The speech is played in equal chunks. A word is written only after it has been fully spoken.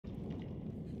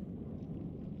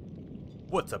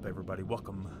What's up, everybody?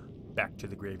 Welcome back to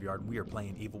the graveyard. We are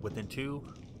playing Evil Within 2.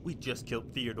 We just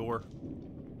killed Theodore.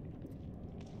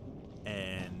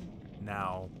 And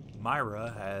now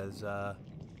Myra has,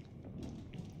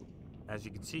 as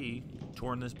you can see,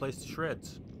 torn this place to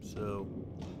shreds. So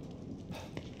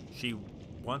she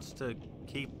wants to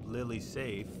keep Lily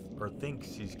safe, or thinks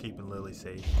she's keeping Lily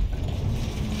safe,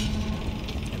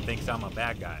 and thinks I'm a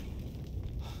bad guy.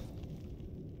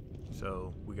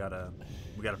 So we gotta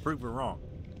prove her wrong.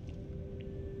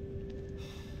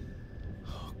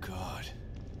 Oh God.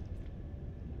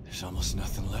 There's almost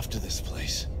nothing left of this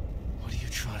place. What are you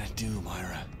trying to do,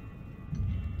 Myra?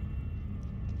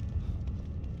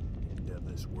 End of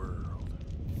this world.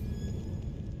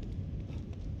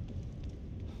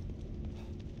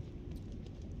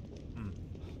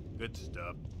 Good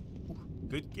stuff. Ooh,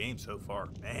 good game so far,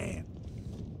 man.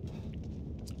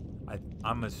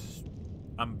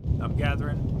 I'm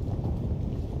gathering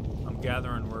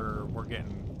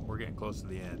we're getting close to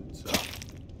the end. So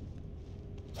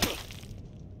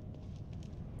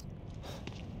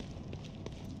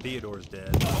Theodore's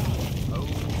dead. Oh.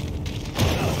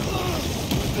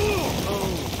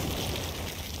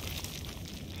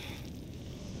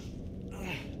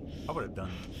 I would have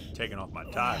taken off my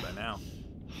tie by now.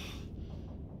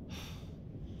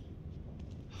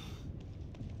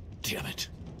 Damn it.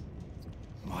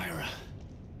 Myra,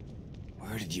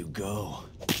 where did you go?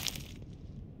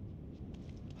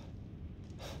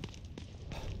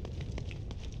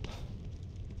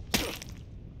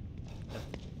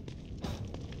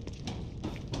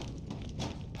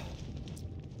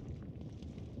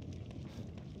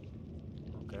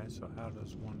 Okay, so how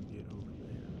does one get over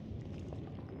there?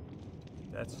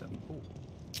 That's stuff. Cool.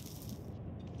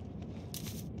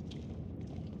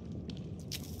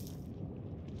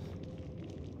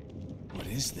 What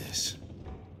is this?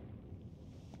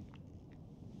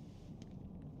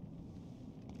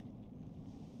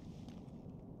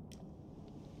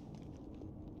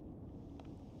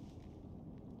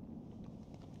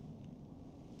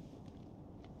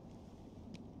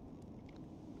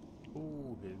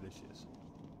 Ooh, delicious.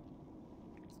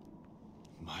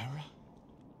 Myra?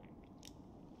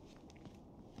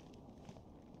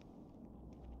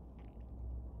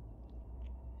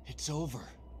 It's over.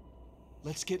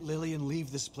 Let's get Lily and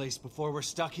leave this place before we're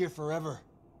stuck here forever.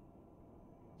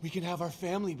 We can have our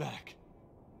family back.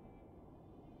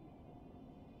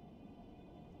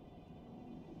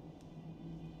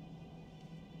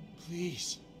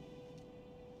 Please.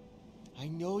 I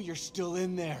know you're still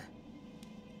in there.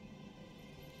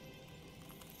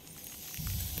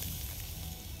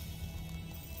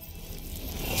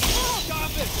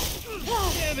 Stop it!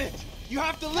 Damn it! You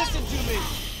have to listen to me!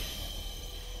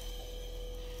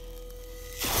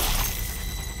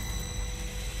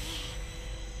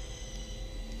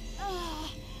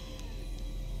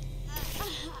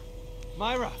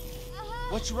 Myra,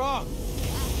 what's wrong?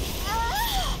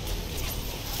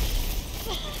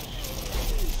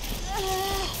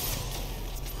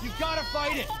 You've got to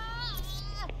fight it!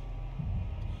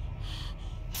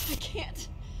 I can't.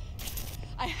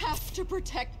 I have to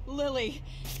protect Lily.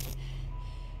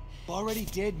 Already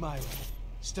did, Myra.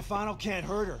 Stefano can't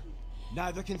hurt her.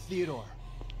 Neither can Theodore.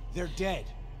 They're dead.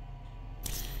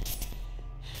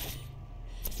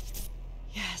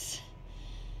 Yes.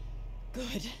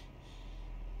 Good.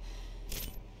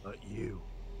 But you.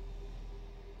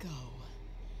 Go.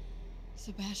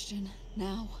 Sebastian,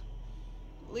 now.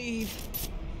 Leave.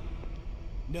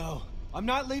 No, I'm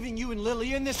not leaving you and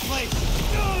Lily in this place!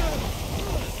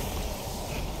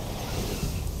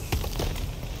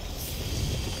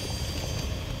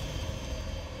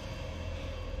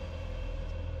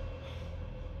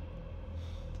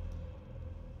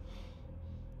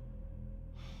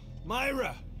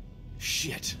 Myra!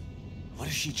 Shit. What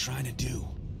is she trying to do?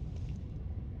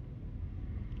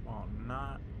 Well,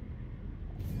 not.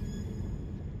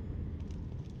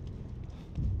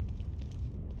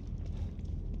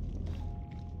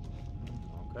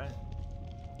 Okay.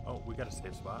 Oh, we got a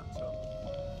safe spot, so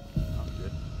I'm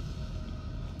good.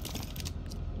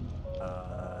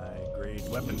 Grade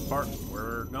weapons part.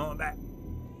 We're going back.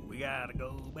 We gotta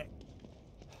go back.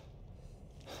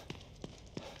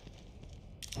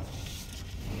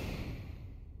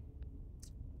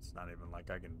 It's not even like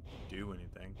I can do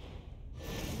anything.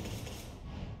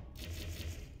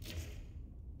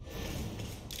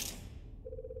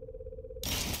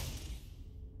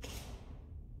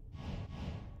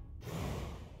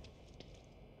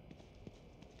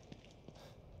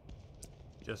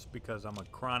 Just because I'm a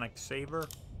chronic saver,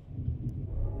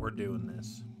 we're doing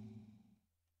this.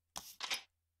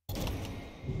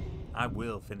 I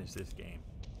will finish this game.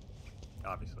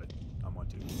 obviously, I want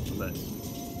to,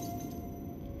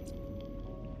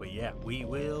 but yeah, we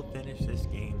will finish this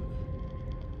game.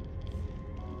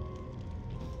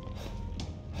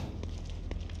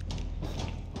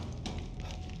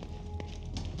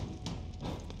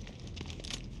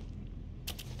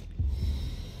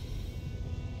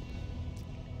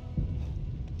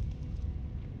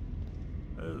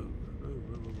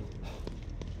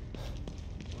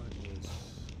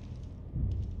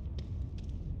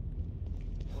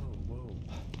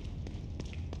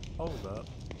 Hold up.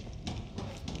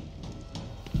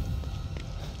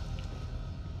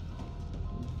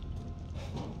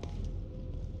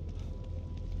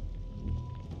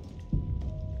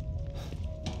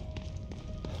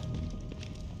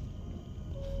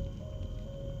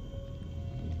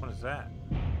 What is that?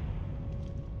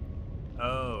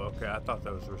 Oh, okay. I thought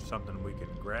those were something we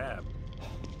could grab.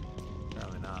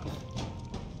 Apparently not.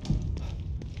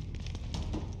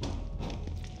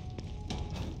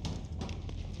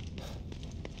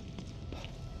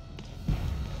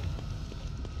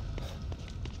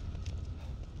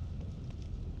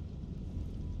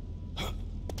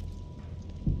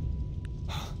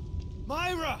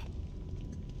 Myra!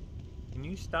 Can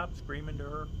you stop screaming to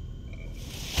her?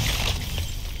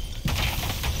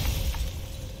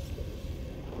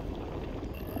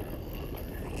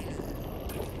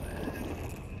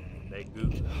 They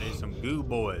some goo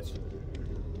boys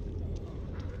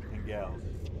and gals.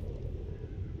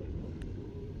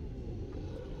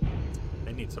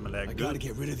 They need some of that I goo. gotta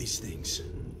get rid of these things.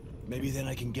 Maybe then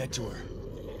I can get to her.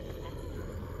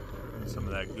 Some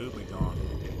of that goo be gone.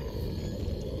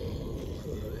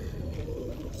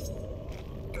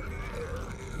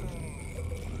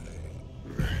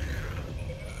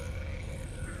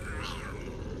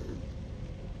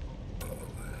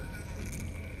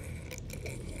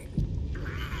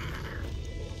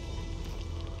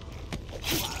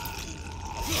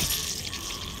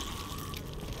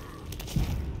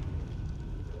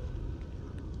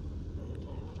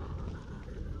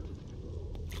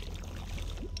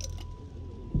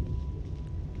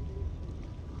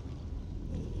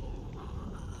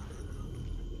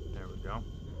 Go.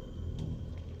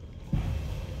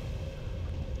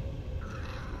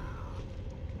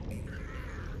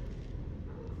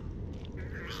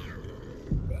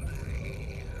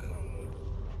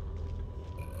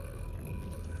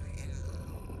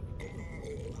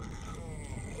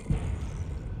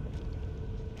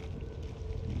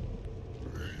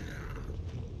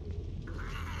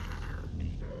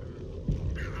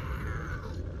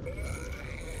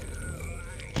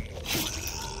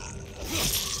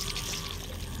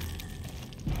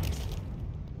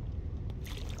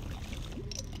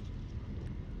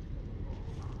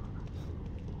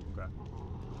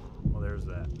 Well, there's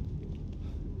that.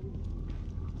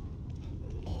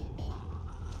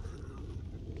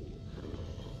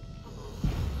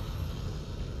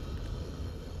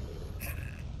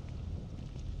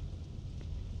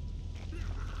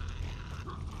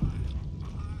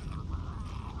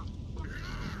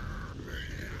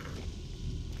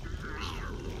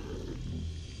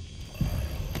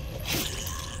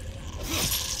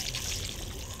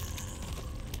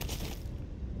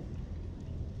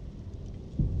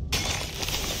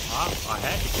 I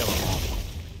had to kill them all.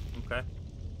 Okay.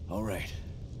 All right.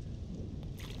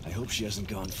 I hope she hasn't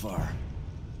gone far.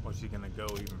 Or is she gonna go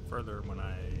even further when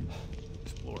I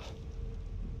explore?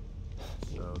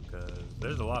 So, because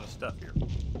there's a lot of stuff here.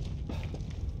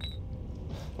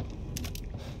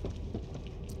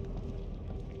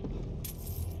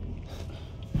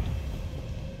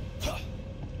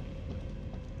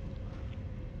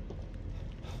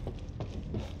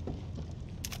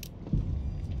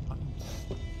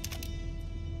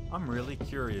 I'm really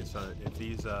curious if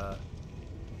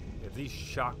these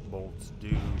shock bolts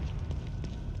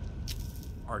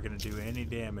are going to do any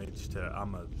damage to,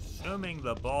 I'm assuming,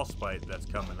 the boss fight that's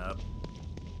coming up.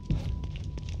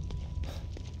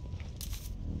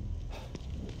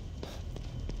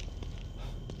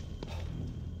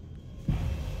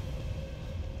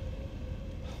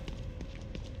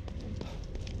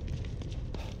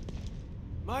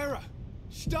 Myra,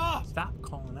 stop! Stop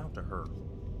calling out to her.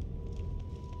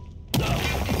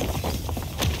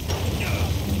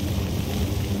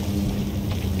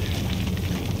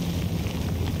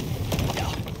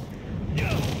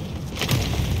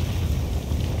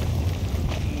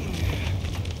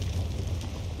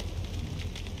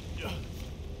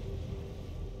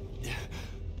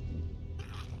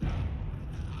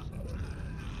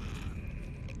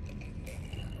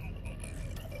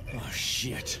 Oh,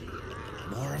 shit.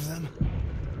 More of them?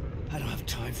 I don't have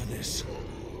time for this.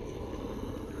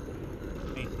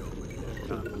 Ain't nobody got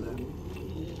time for that.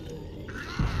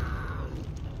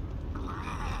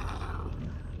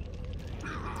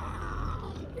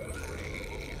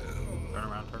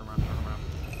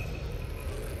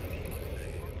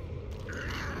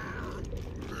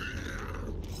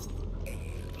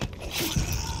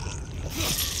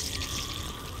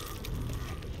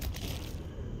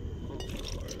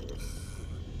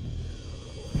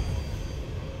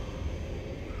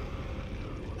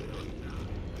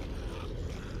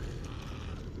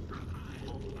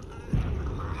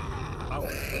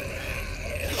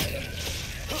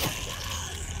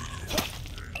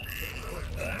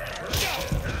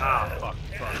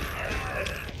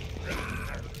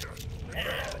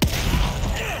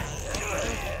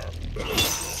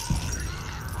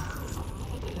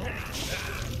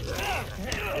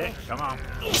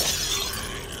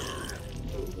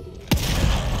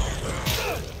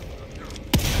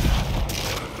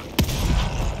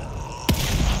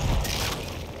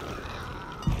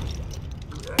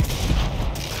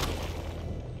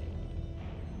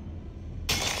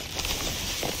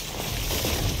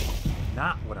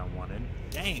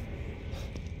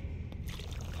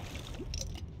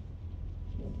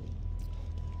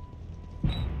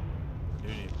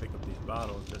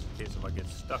 bottles just in case if I get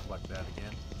stuck like that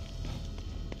again.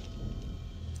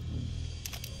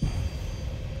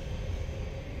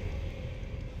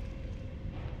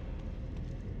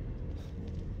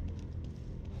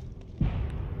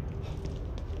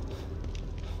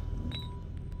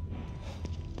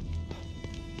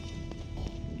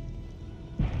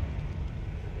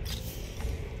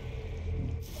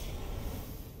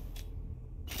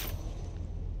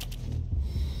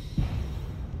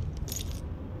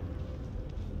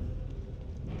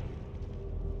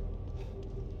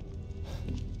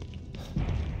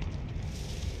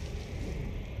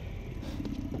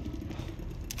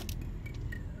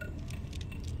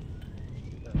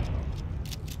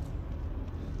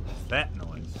 That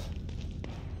noise.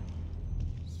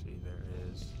 Let's see, there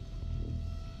is.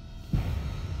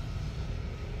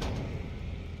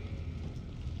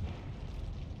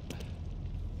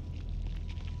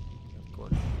 Of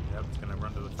course, yep, it's gonna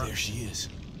run to the front. There she is.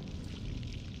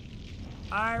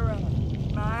 Myra!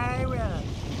 Myra!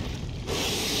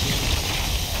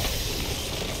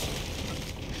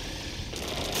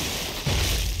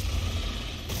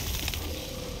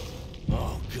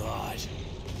 Oh, God.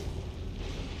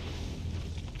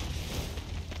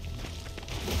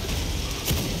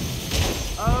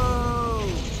 Oh,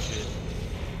 shit.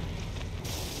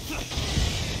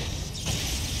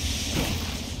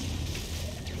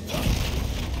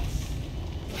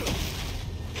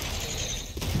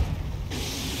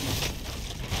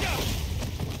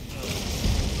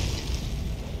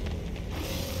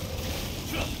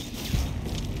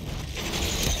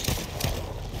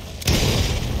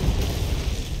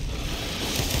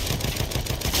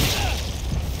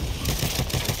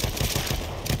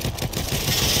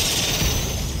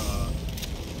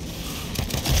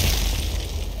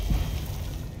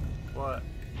 What?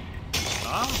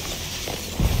 Huh?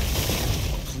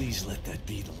 Please let that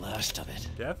be the last of it.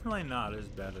 Definitely not as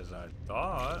bad as I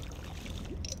thought.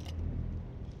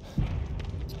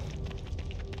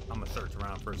 I'm gonna search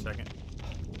around for a second.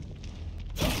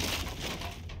 I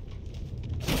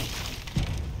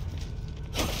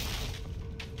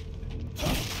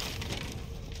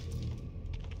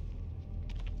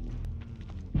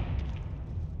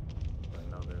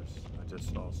know I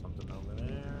just saw something over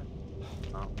there.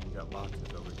 Oh, we got boxes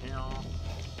over here.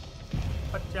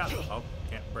 Watch out! Oh,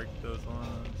 can't break those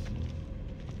ones.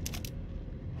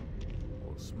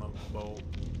 Little smoke bolt.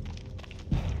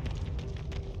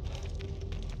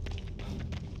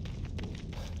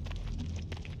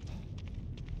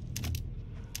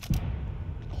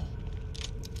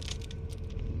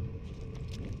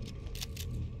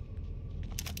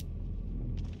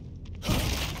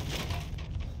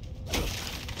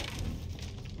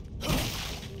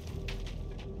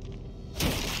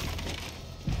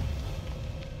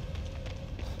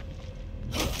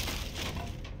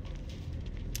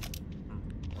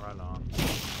 Right on.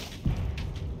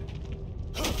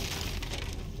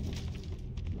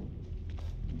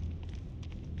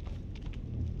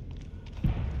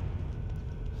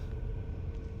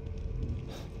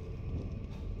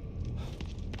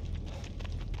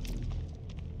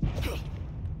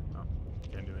 Oh,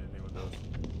 can't do anything with those.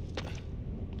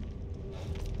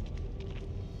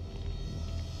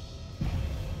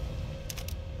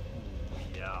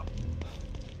 Yeah.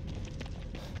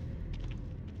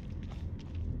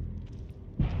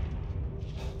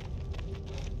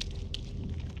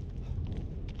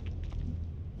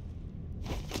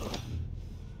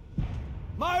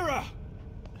 Myra!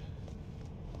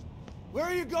 Where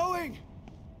are you going?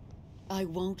 I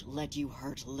won't let you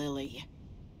hurt Lily.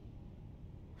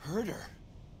 Hurt her?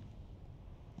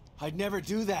 I'd never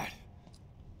do that.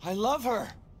 I love her.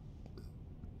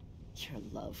 Your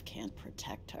love can't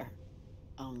protect her.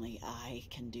 Only I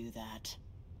can do that.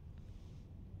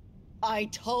 I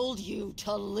told you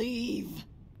to leave.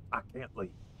 I can't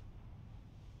leave.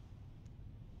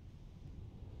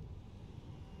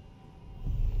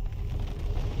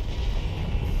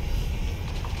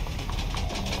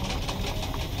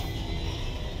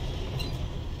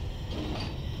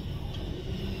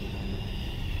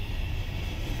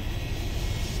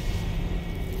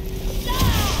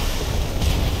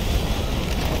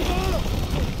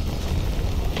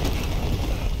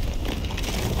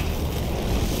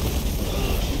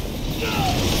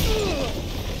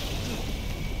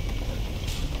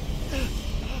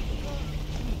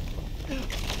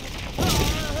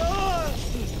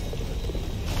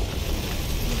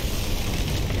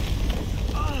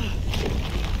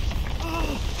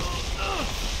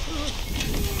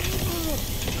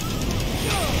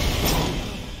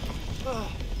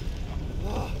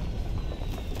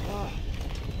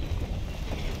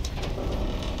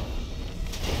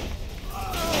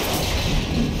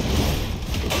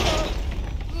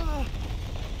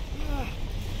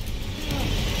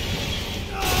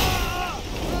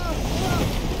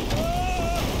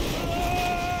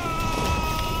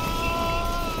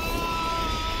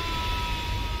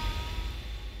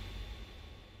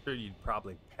 you'd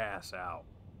probably pass out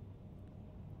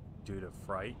due to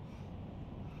fright,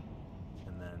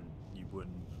 and then you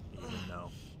wouldn't even know.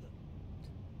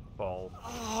 Fall.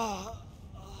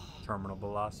 Terminal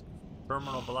velocity.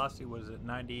 Terminal velocity was at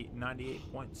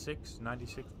 98.6,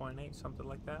 96.8, something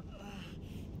like that.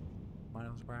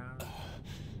 Miles per hour.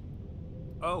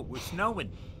 Oh, we're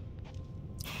snowing.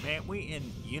 Man, we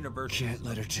in universes. Can't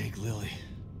let her take Lily.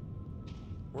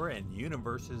 We're in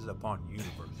universes upon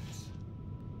universes.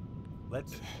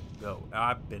 Let's go.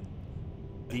 I've been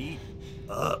beat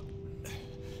up.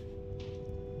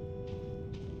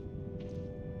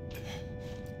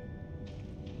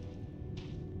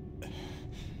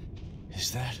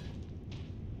 Is that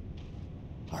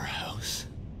our house?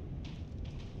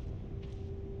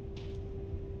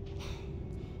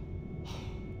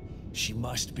 She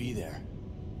must be there.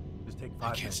 Just take 5 I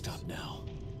can't minutes. stop now.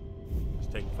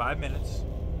 Just take 5 minutes.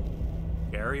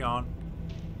 Carry on.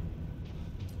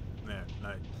 Man,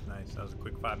 nice, nice. That was a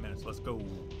quick 5 minutes. Let's go.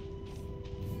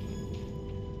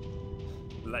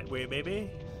 Lightweight, baby.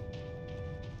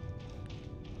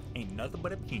 Ain't nothing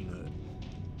but a peanut.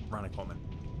 Ronnie Coleman.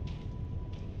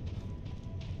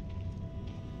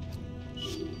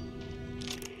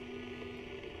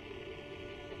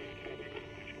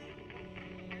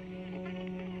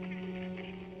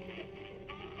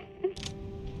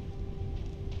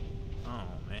 Oh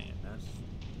man, that's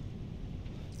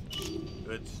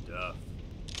good stuff.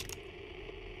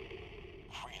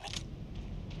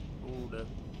 Hold up.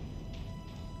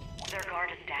 Their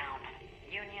guard is down.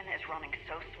 Union is running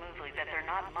so smoothly that they're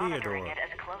not monitoring Theodore.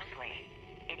 it as closely.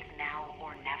 It's now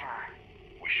or never.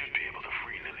 We should be able to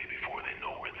free Lily before they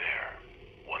know we're there.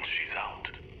 Once she's out,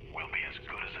 we'll be as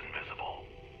good as invisible.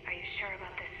 Are you sure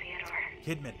about this, Theodore?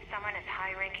 Kidman. Someone as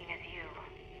high-ranking as you.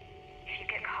 If you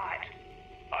get caught,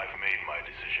 I've made my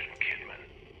decision, Kidman.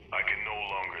 I can no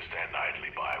longer stand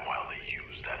idly by while they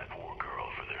use that poor girl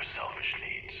for their selfish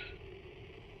needs.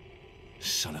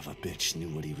 Son of a bitch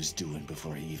knew what he was doing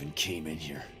before he even came in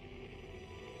here.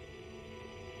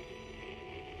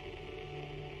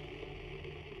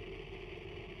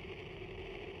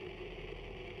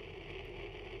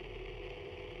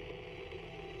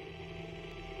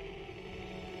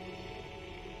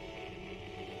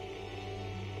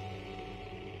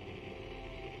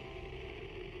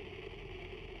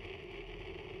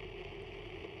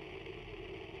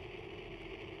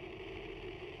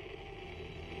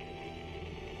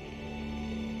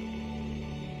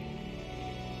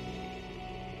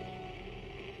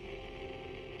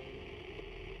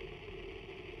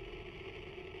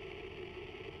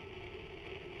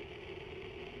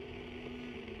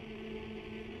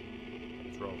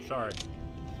 Roll. Sorry.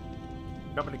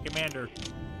 Company commander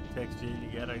text you.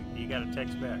 You gotta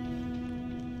text back.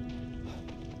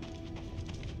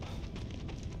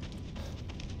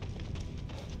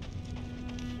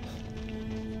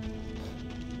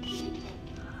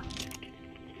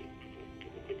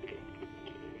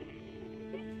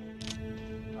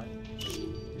 Right.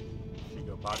 She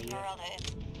go body it.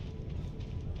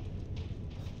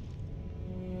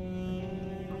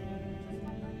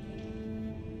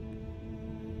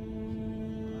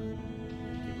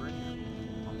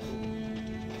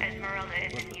 Esmeralda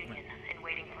is in Union and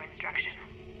waiting for instruction.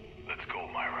 Let's go,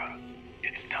 Myra.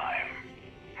 It's time.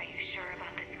 Are you sure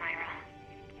about this, Myra?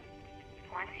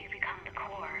 Once you become the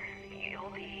core,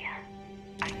 you'll be...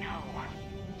 I know.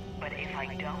 But if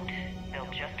I don't,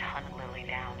 they'll just hunt Lily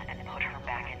down and put her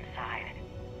back inside.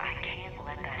 I can't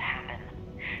let that happen.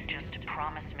 Just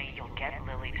promise me you'll get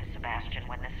Lily to Sebastian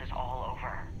when this is all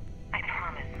over. I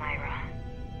promise, Myra.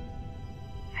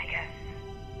 I guess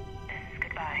this is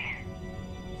goodbye.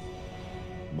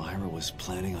 Myra was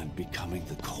planning on becoming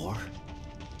the core?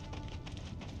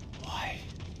 Why?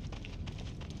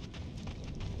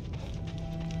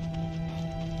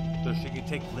 So she could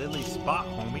take Lily's spot,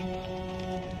 homie.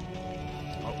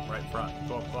 Oh, right front.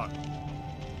 12 o'clock.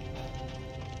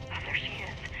 There she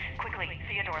is. Quickly,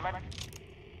 Theodore, let's...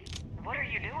 What are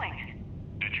you doing?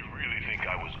 Did you really think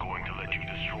I was going to let you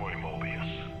destroy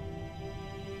Mobius?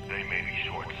 They may be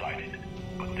short-sighted,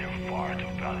 but they're far too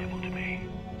valuable to me.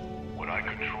 When I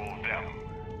control them,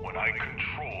 when I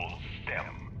control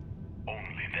STEM,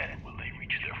 only then will they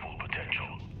reach their full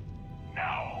potential.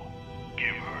 Now,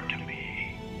 give her to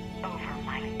me. Over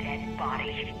my dead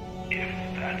body. If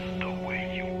that's the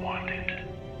way you want it.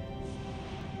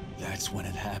 That's when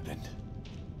it happened.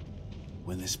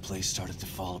 When this place started to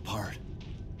fall apart.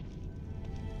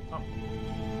 Oh,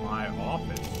 my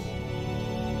office.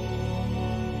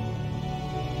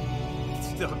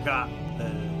 Still got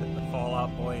the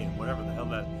Fallout Boy and whatever the hell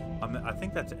that. I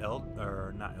think that's not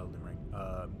Elden Ring.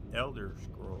 Elder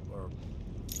Scroll or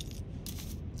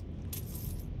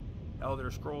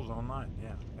Elder Scrolls Online.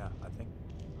 Yeah, I think.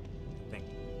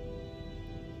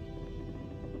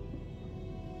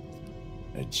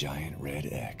 A giant red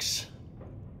X.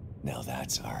 Now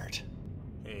that's art.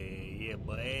 Hey, yeah,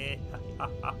 boy. Ha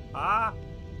ha ha.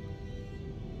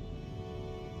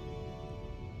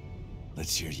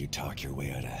 Let's hear you talk your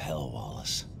way out of hell,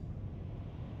 Wallace.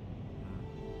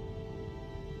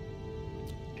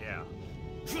 Yeah.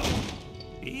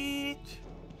 Bitch.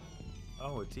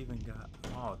 Oh, it's even got.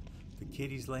 Oh, the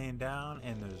kitty's laying down,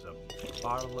 and there's a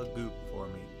bottle of goop for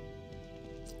me.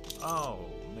 Oh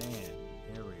man,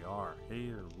 here we are.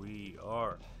 Here we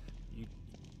are.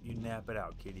 You nap it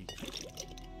out, kitty.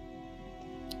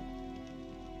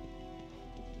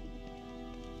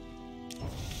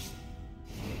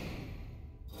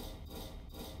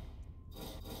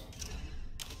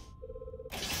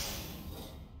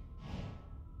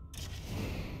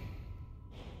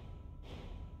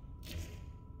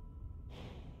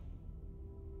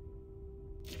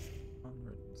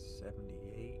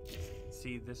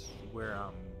 See, this is where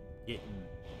I'm getting.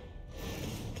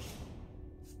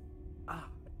 Ah,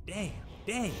 dang.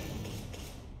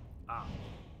 Ah,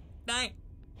 dang.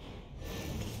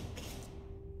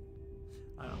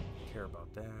 I don't care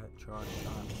about that. Charge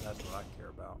time, that's what I care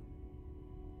about.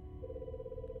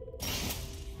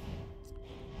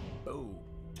 Oh.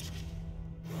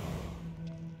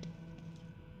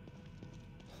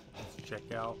 Let's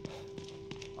check out.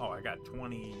 Oh, I got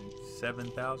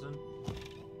 27,000.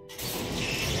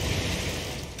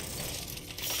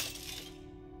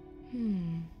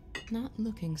 Not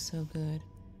looking so good.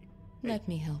 Let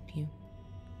me help you.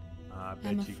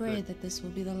 I'm afraid that this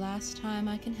will be the last time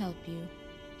I can help you.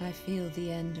 I feel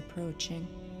the end approaching.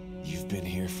 You've been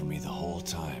here for me the whole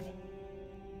time.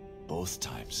 Both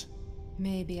times.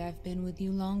 Maybe I've been with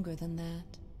you longer than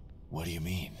that. What do you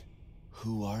mean?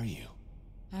 Who are you?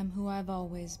 I'm who I've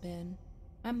always been.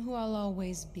 I'm who I'll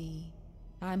always be.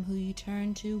 I'm who you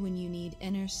turn to when you need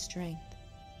inner strength.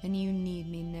 And you need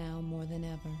me now more than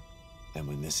ever. And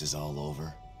when this is all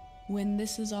over? When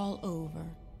this is all over,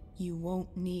 you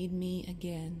won't need me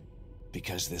again.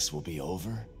 Because this will be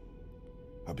over?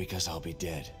 Or because I'll be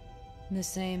dead? The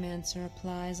same answer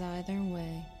applies either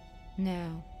way.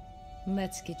 Now,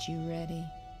 let's get you ready.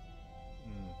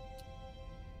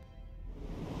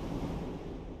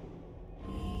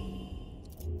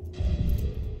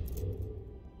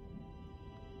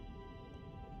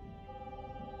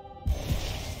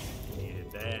 Needed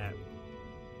that.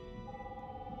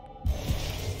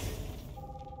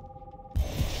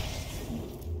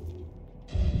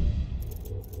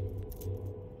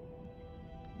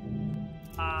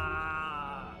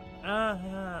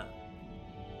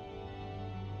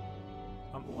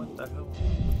 What the hell?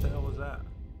 What the hell was that?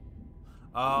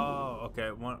 Oh,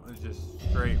 okay. One was just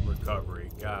straight recovery.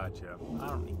 Gotcha. I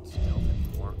don't need stealth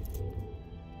anymore.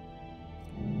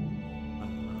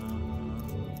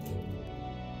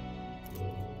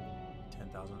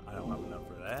 10,000. I don't have enough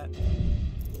for that.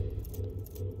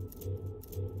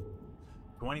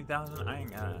 20,000. I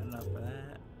ain't got enough for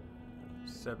that.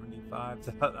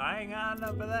 75,000. I ain't got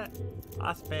enough for that.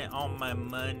 I spent all my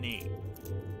money.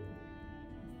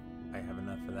 I have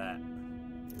enough for that.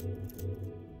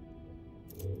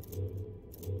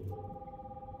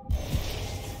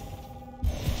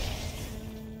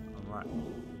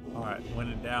 Alright, when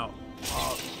in doubt.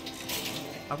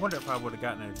 I wonder if I would have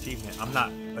gotten an achievement. I'm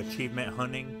not achievement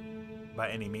hunting by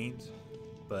any means,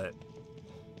 but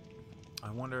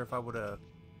I wonder if I would have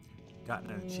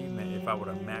gotten an achievement if I would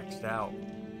have maxed out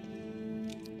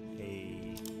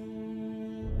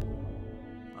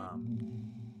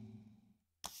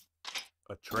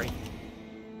a trait,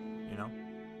 you know?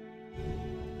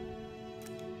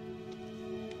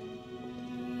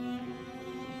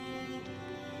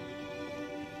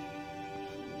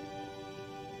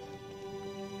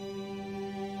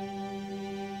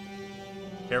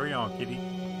 Carry on, kitty.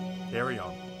 Carry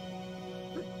on.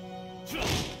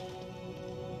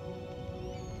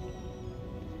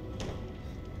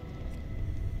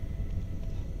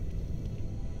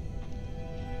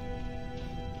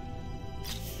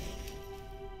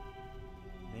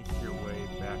 Make your way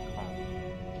back home.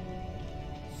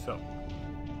 So,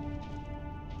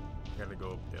 gotta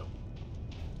go uphill.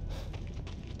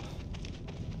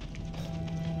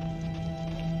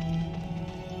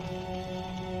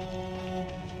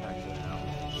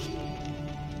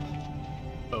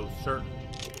 Oh, certain.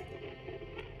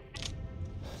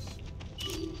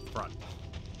 Front.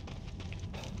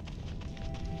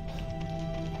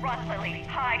 Run, Lily.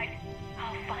 Hide.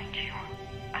 I'll find you.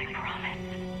 I promise.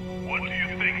 What do you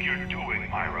think you're doing,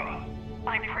 Myra?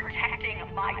 I'm protecting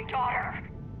my daughter.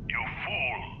 You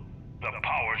fool! The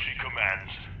power she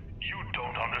commands, you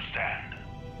don't understand.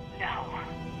 No,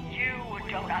 you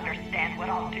don't understand what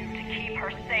I'll do to keep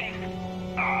her safe.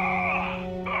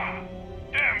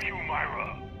 Damn you,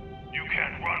 Myra. You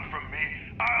can't run from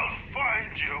me. I'll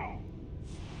find you.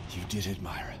 You did it,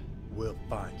 Myra. We'll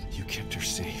find you. You kept her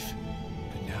safe.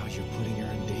 But now you're putting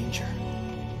her in danger.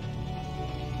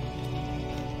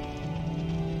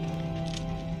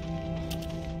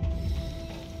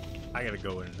 I gotta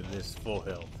go into this full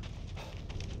health.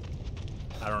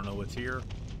 I don't know what's here.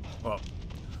 Well,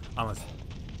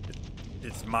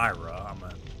 it's Myra.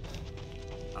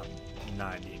 I'm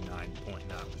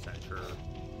 99.9% sure.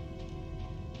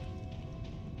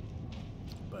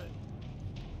 But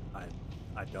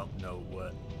I don't know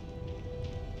what.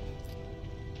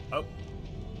 Oh.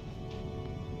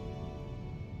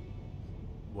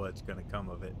 What's gonna come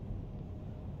of it.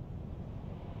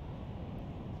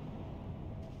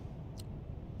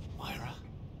 Myra?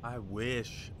 I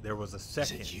wish there was a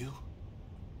second. Is it you?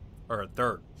 Or a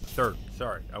third. Third.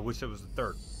 Sorry. I wish it was a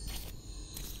third.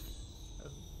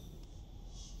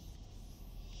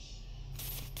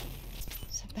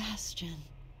 Sebastian.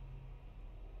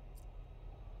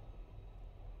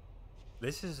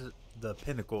 This is the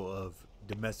pinnacle of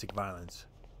domestic violence.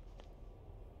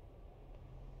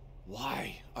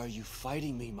 Why are you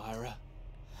fighting me, Myra?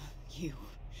 You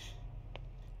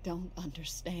don't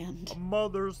understand. A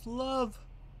mother's love.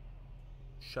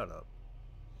 Shut up.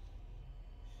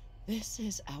 This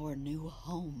is our new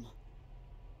home.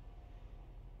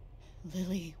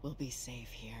 Lily will be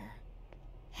safe here.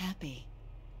 Happy.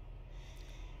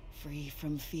 Free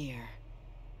from fear.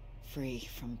 Free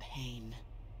from pain.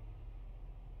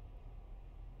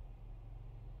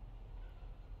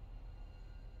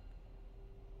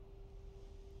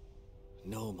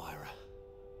 No, Myra.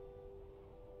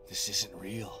 This isn't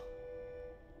real.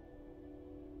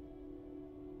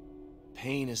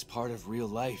 Pain is part of real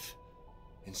life,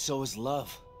 and so is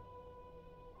love.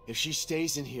 If she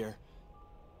stays in here,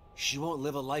 she won't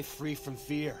live a life free from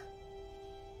fear.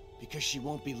 Because she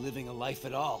won't be living a life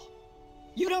at all.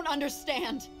 You don't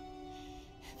understand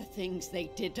the things they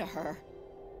did to her.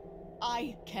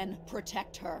 I can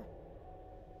protect her.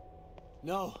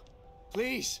 No.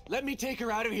 Please, let me take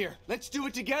her out of here. Let's do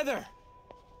it together.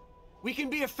 We can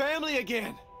be a family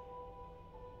again.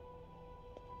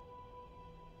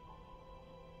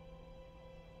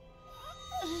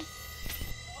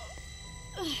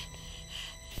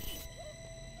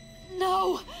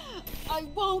 No! I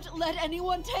won't let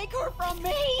anyone take her from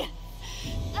me!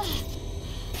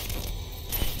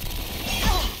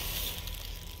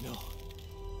 No.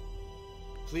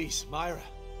 Please, Myra.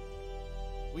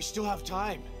 We still have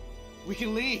time. We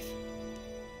can leave.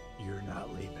 You're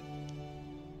not leaving.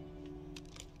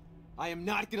 I am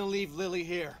not gonna leave Lily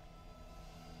here.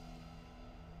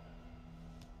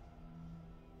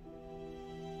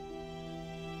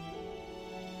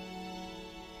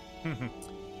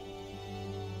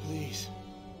 Please.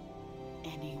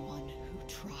 Anyone who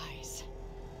tries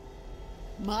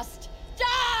must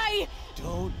die!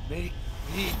 Don't make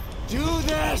me do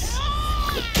this!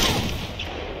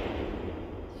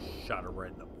 Shot her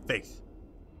right in the face.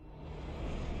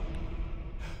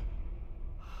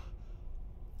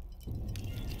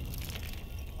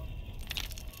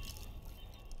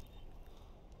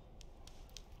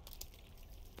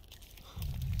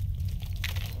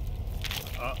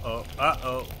 Uh-oh,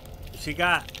 uh-oh. She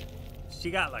got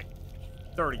like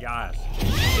 30 eyes.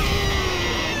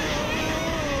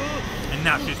 And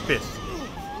now she's pissed.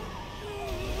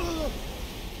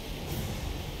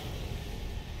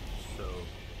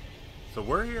 So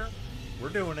we're here. We're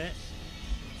doing it.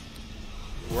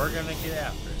 We're gonna get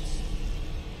after it.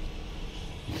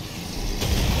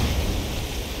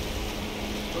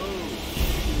 Oh.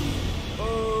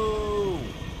 Oh.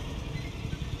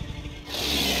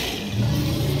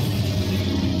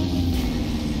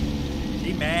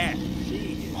 She mad. She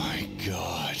is. My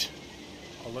God.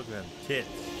 Oh, look at them tits.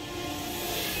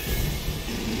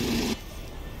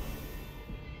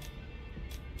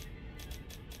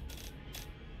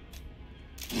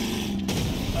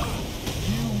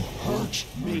 Hurt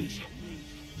me.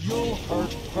 You'll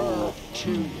hurt her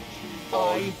too.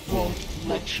 I won't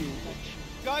let you.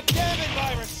 God damn it,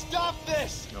 Myra! Stop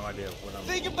this! No idea what I'm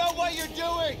Think about what you're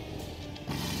doing!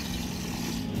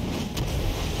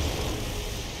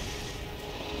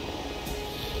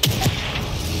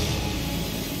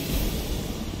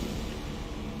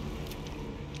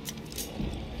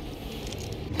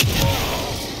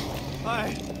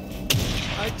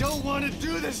 I don't want to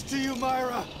do this to you,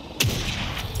 Myra!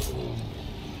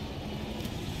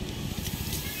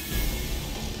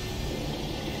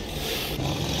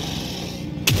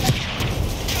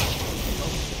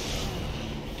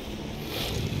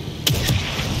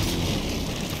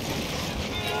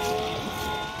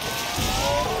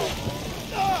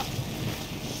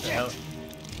 hell?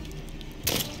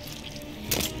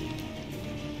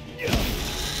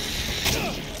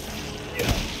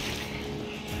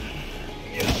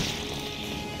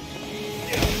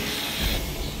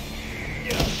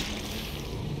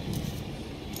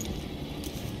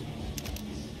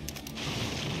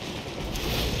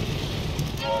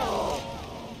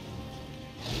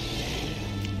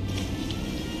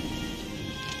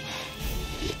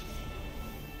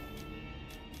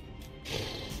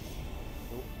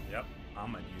 Yep,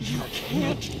 I'm gonna use You it.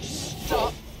 can't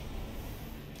stop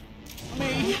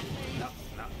me. No,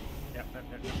 no. Yep, yep,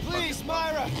 yep, yep. Please,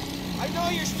 Myra! I know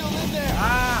you're still in there!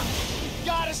 Ah!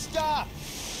 Gotta stop!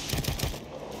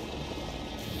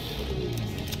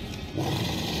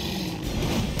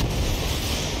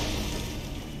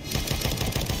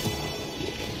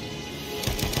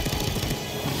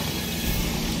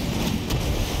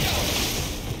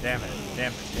 Damn it,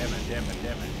 damn it, damn it, damn it,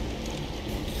 damn it.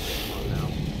 Come on now.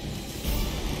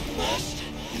 Must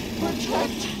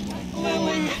protect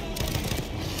Lily.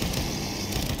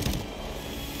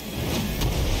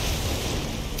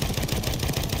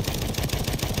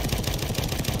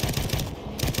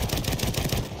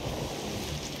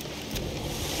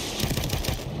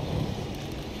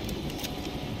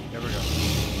 There we go.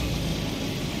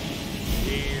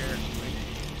 Here we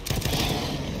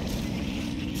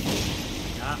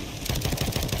ah.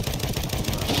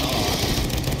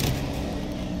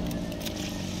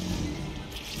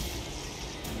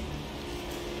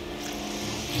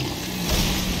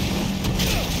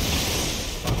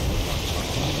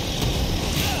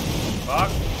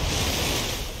 Fuck.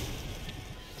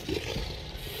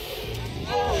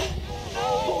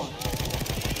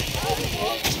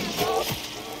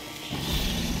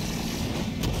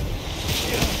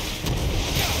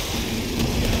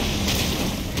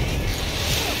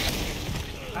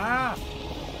 Ah!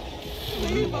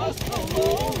 Leave us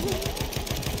alone.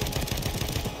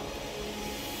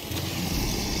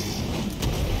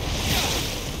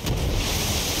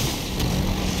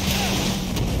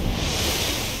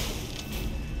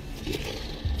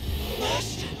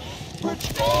 Must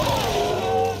protect.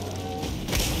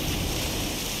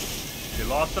 She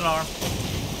lost an arm.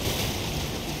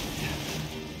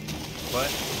 But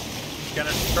it's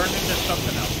gonna turn into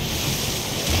something else.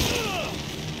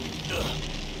 Do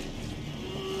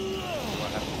I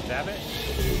have to stab it?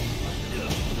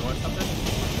 You want something?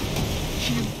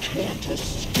 You can't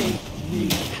escape me.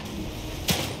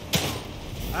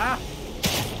 Ah!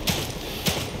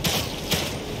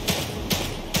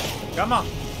 Come on!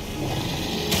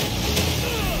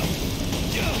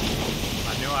 I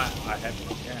knew I had to,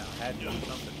 yeah, I had to do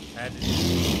something. I had to do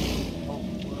oh,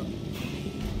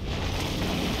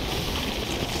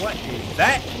 what is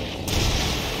that?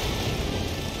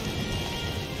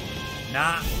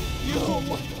 Nah. You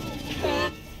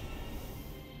can't.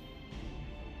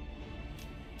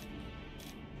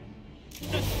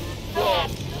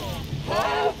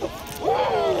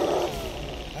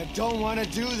 I don't want to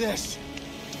do this!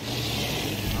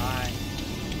 Fine.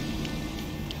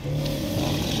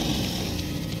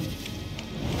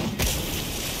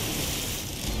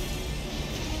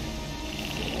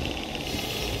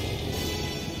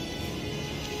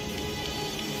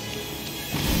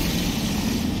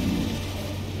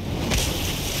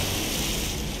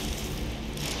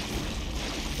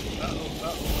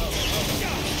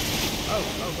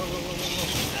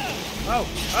 Oh!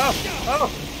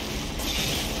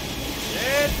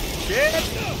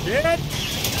 Shit!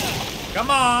 Come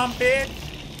on, bitch!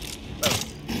 Oh.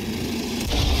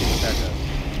 Back up.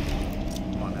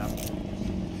 Come on now.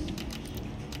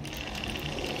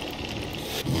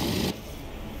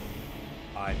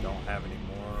 I don't have any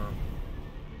more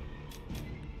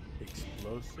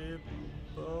explosive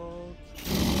bolts. I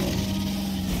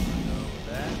know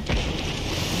that.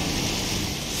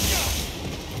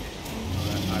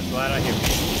 I'm glad I healed.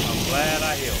 I'm glad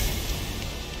I healed.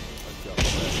 Let's go.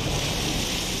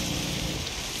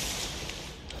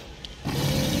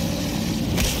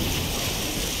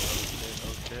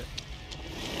 Oh shit.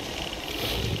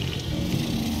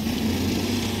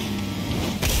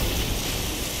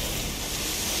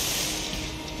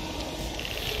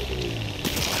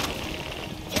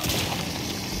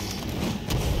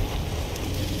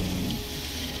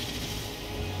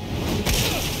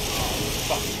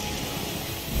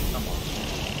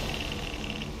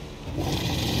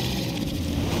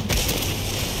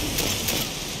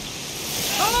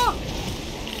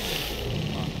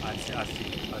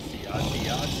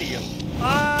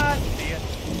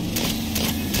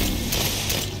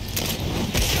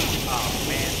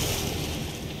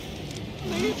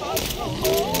 Leave us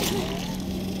alone.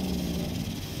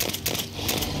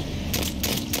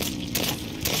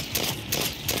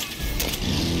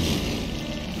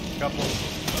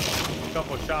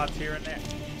 shots here and there.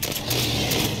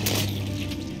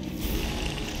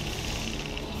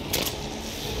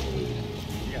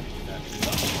 You gotta get that. You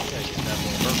gotta get that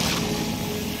little purple.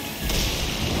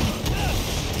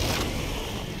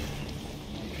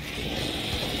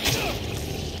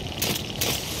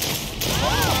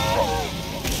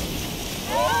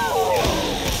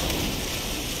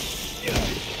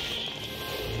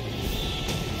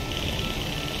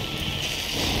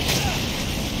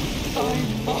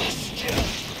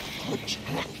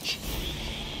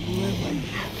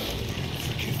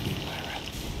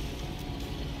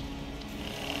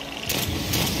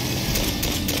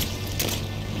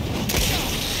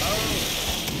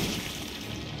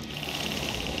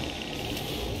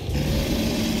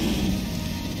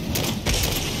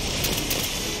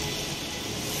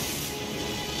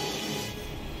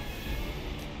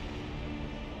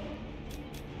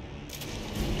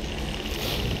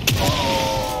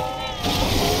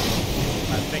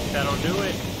 That'll do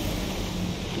it.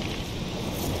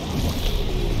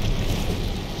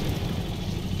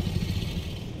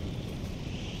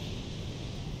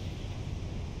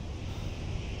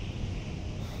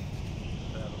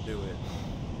 That'll do it.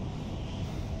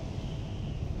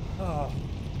 Oh.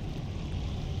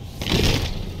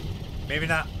 Maybe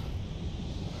not.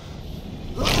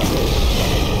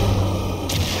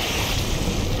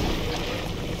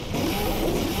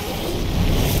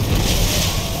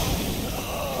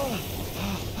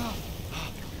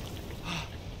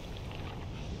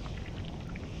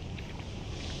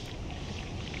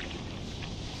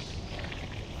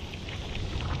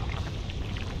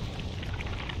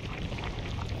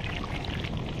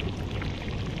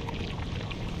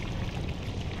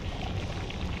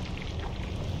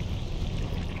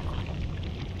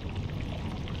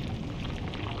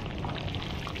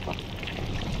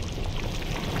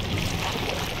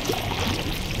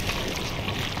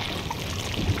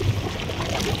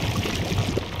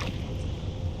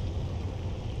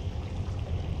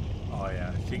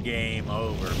 Game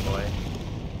over, boy.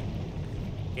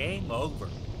 Game over.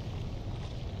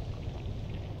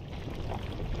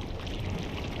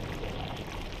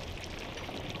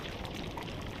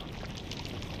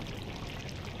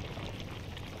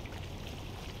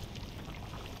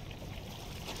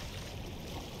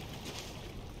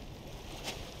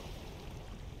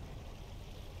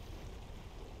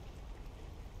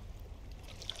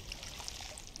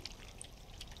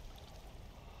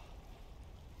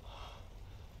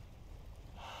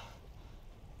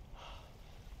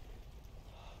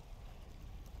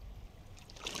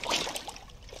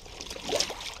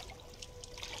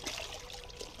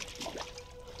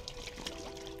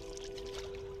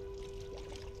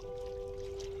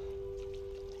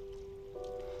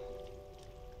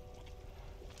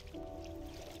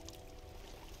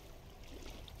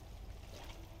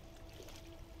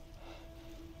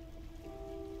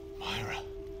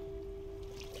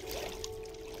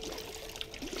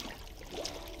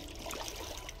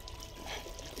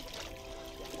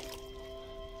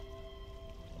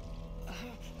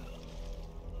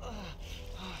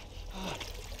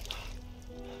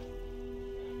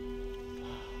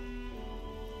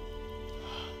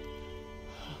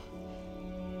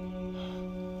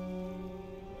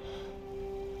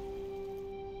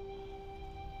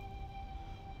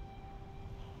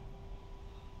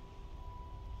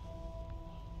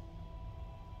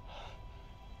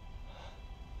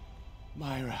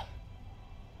 Myra.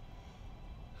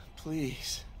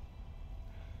 Please.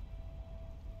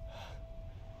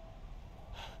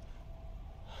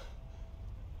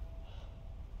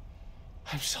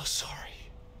 I'm so sorry.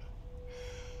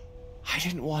 I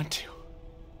didn't want to.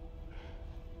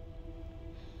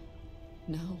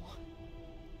 No.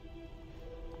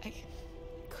 I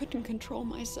couldn't control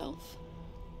myself.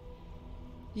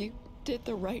 You did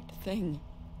the right thing.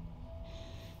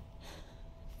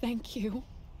 Thank you.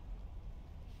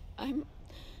 I'm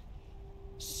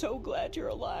so glad you're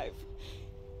alive.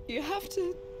 You have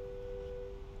to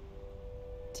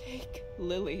take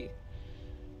Lily.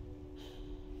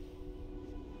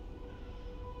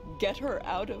 Get her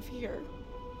out of here.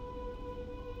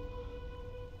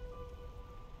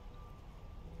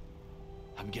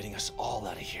 I'm getting us all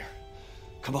out of here.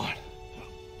 Come on.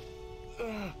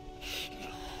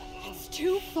 It's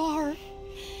too far.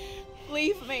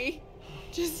 Leave me.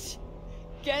 Just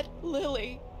get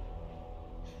Lily.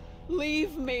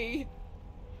 Leave me.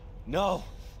 No,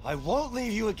 I won't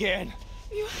leave you again.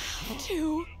 You have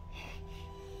to.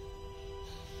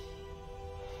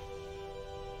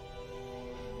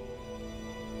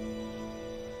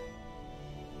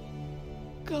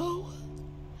 Go.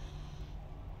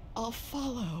 I'll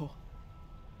follow.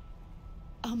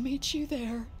 I'll meet you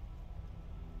there.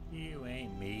 You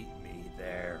ain't meet me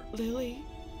there. Lily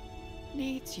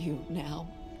needs you now.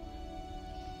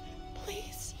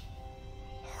 Please,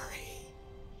 hurry.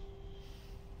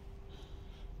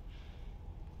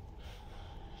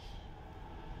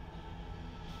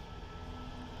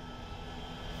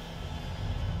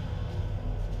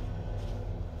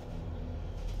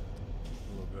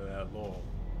 Look at that little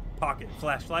pocket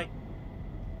flashlight.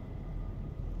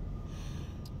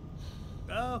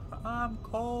 Oh, I'm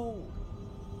cold.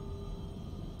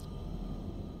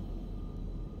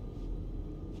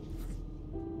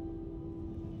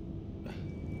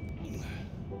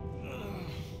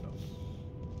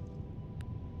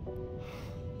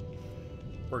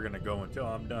 We're gonna go until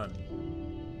I'm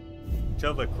done.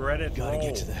 Till the credits Gotta roll.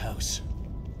 get to the house.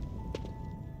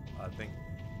 I think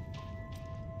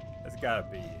that's gotta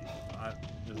be.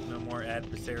 There's no more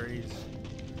adversaries.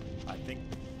 I think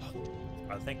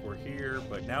we're here,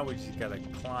 but now we just gotta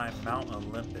climb Mount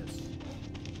Olympus.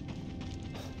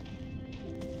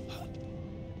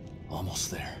 Almost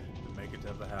there. To make it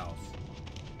to the house.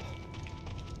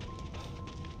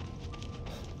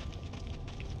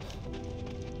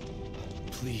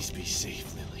 Please be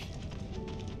safe, Lily.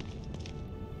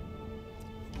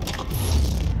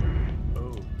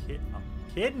 Oh,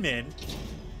 Kidman.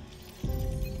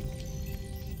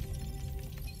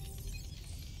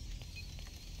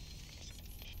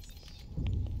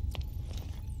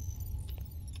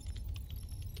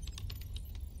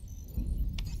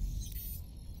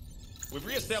 We've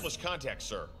reestablished contact,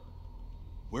 sir.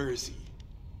 Where is he?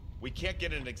 We can't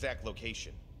get an exact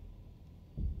location.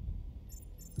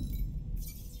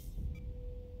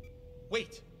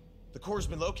 Wait! The core's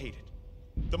been located.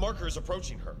 The marker is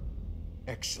approaching her.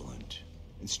 Excellent.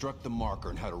 Instruct the marker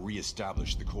on how to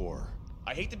re-establish the core.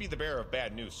 I hate to be the bearer of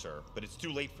bad news, sir, but it's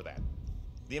too late for that.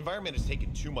 The environment has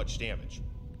taken too much damage.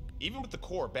 Even with the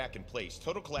core back in place,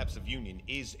 total collapse of Union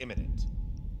is imminent.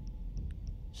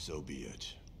 So be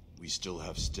it. We still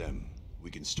have STEM.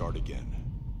 We can start again.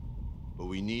 But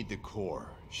we need the core.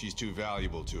 She's too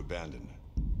valuable to abandon.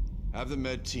 Have the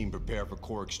med team prepare for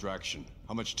core extraction.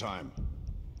 How much time?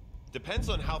 Depends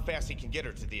on how fast he can get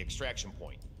her to the extraction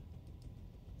point.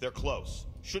 They're close.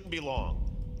 Shouldn't be long.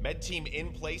 Med team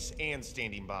in place and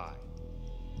standing by.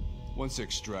 Once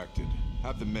extracted,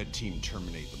 have the med team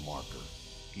terminate the marker.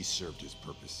 He served his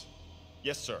purpose.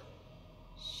 Yes, sir.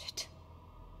 Shit.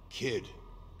 Kid,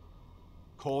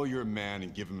 call your man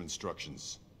and give him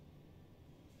instructions.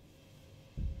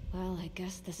 Well, I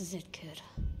guess this is it, kid.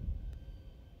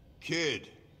 Kid!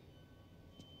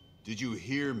 Did you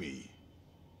hear me?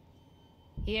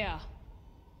 Yeah,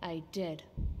 I did.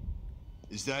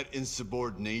 Is that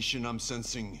insubordination I'm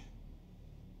sensing?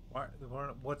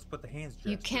 What's with the hands gesture?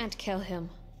 You can't kill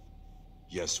him.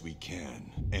 Yes, we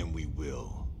can, and we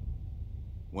will.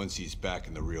 Once he's back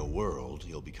in the real world,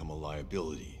 he'll become a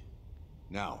liability.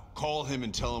 Now, call him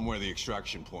and tell him where the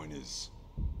extraction point is.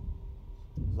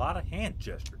 A lot of hand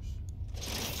gestures.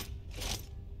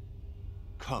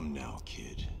 Come now,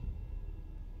 kid.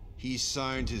 He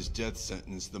signed his death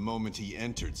sentence the moment he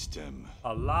entered STEM.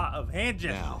 A lot of hand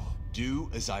gestures. Now, do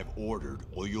as I've ordered,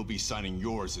 or you'll be signing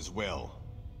yours as well.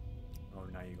 Oh,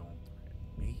 now you're going to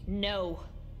threaten me? No.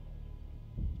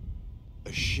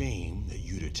 A shame that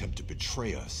you'd attempt to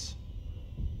betray us.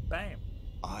 Bam.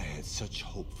 I had such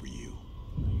hope for you.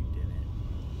 No, you didn't.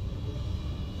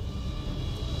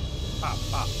 Pop,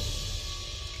 pop.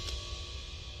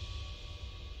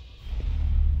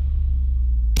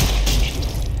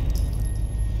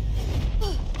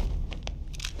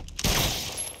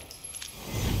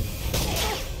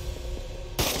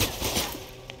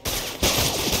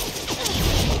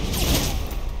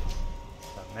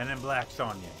 Men in Black's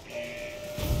on you.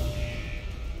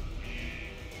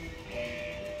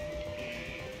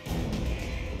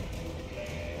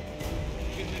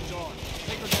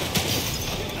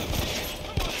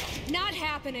 Not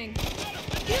happening.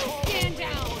 You stand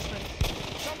down.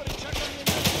 Somebody check on the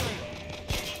administrator.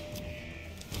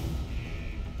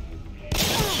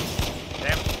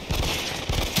 Damn it.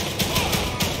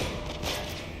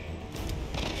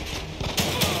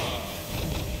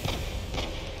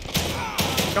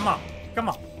 Come on, come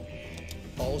on.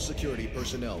 All security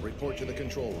personnel report to the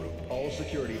control room. All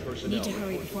security personnel. Need to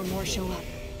hurry before more show up.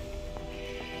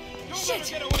 Shit!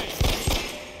 Get away!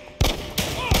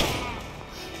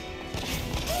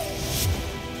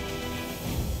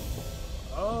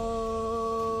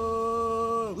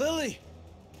 Oh, Lily!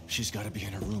 She's gotta be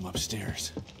in her room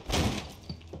upstairs.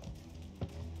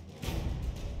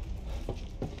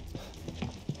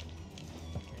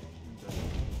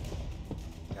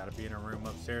 gotta be in a room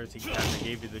upstairs. He kind of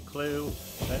gave you the clue.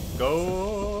 Let's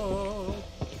go.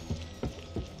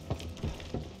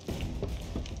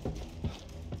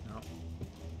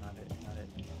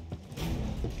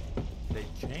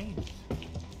 changed.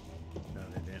 No,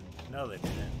 they didn't. No, they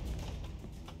didn't.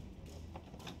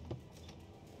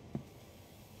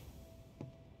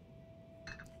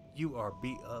 You are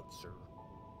beat up, sir.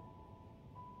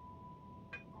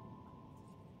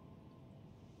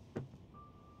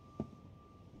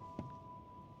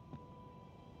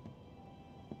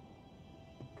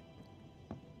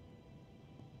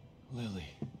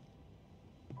 Lily.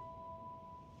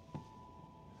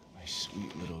 My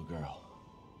sweet little girl.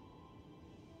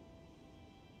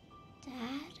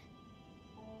 Dad?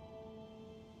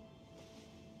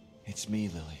 It's me,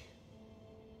 Lily.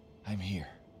 I'm here.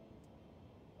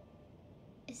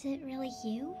 Is it really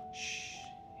you? Shh.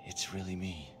 It's really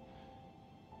me.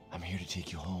 I'm here to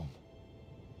take you home.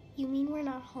 You mean we're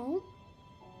not home?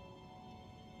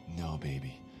 No,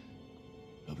 baby.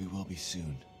 But we will be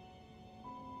soon.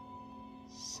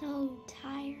 So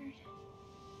tired.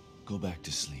 Go back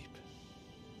to sleep.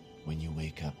 When you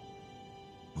wake up,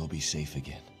 we'll be safe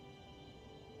again.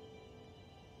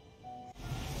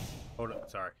 Hold up.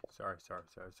 Sorry.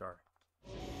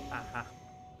 Aha.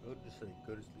 Go to sleep.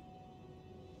 Go to sleep.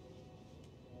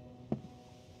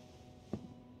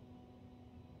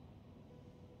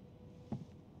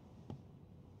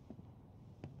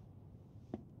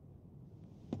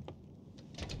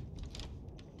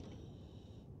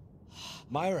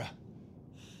 Myra.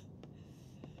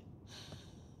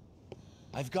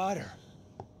 I've got her.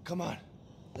 Come on.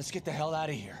 Let's get the hell out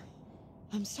of here.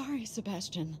 I'm sorry,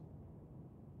 Sebastian.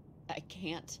 I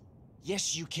can't.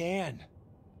 Yes, you can.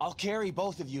 I'll carry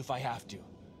both of you if I have to.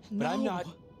 But No. I'm not...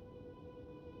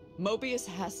 Mobius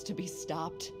has to be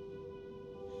stopped.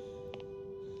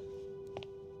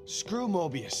 Screw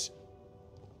Mobius.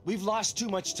 We've lost too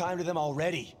much time to them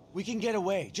already. We can get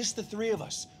away, just the three of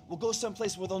us. We'll go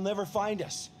someplace where they'll never find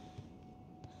us.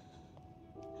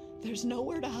 There's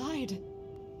nowhere to hide.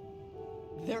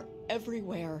 They're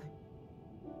everywhere.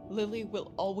 Lily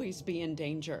will always be in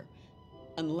danger,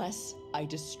 unless I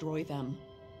destroy them.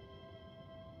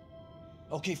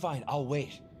 Okay, fine, I'll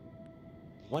wait.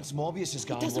 Once Mobius is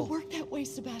gone, It doesn't work that way,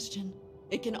 Sebastian.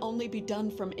 It can only be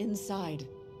done from inside.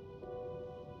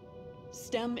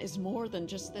 STEM is more than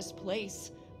just this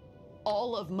place.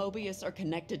 All of Mobius are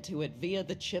connected to it via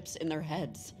the chips in their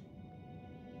heads.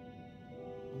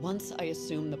 Once I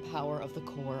assume the power of the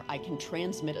core, I can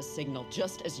transmit a signal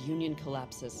just as Union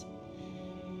collapses.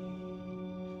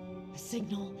 A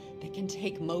signal that can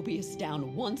take Mobius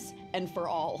down once and for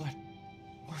all.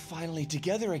 But we're finally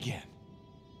together again.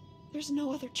 There's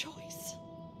no other choice.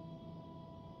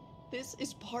 This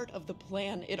is part of the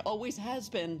plan. It always has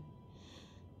been.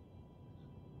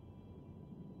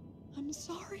 I'm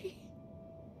sorry.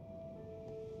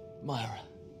 Myra.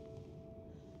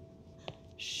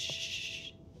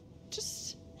 Shh.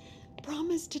 Just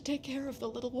promise to take care of the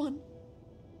little one.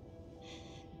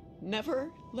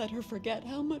 Never let her forget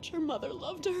how much her mother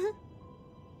loved her.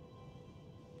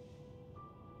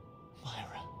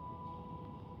 Myra.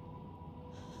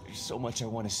 There's so much I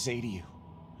want to say to you.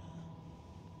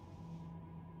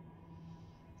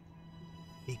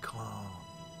 Be calm.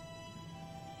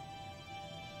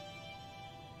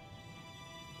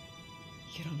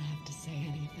 You don't have to say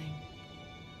anything.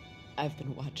 I've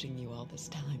been watching you all this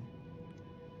time.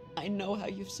 I know how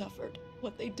you've suffered,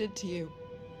 what they did to you,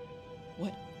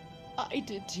 what I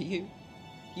did to you.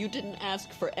 You didn't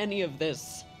ask for any of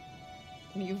this.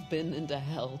 You've been into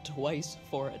hell twice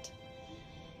for it.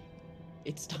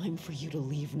 It's time for you to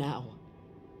leave now.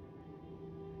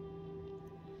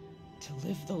 To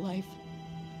live the life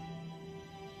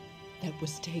that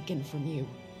was taken from you.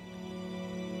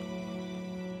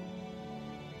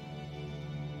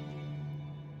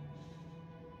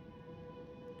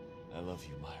 I love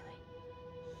you, Myra.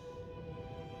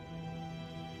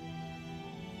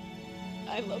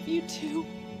 I love you too.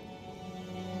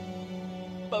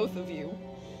 Both of you.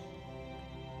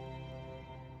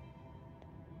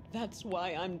 That's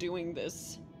why I'm doing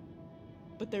this.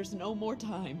 But there's no more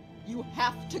time. You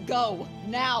have to go,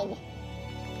 now!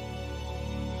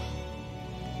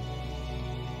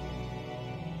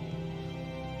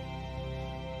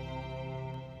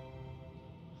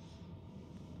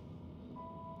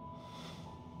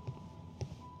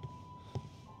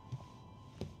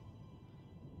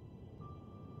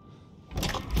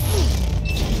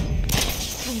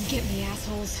 Come get me,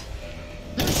 assholes.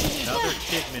 Another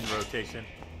Kidman rotation.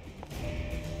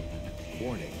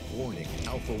 Warning, warning,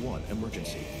 Alpha 1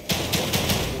 emergency. Warning,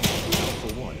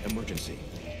 Alpha 1 emergency.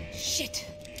 Shit!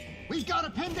 We've got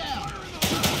it pinned down!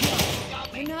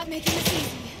 They're not making this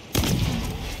easy.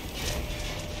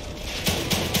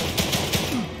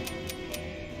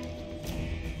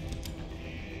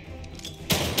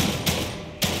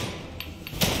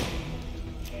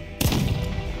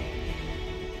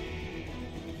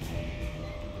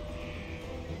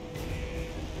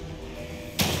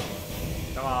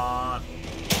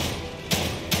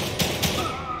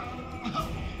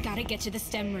 get to the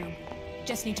STEM room.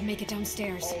 Just need to make it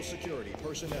downstairs. All security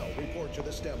personnel report to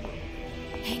the STEM room.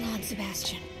 Hang on,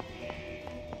 Sebastian.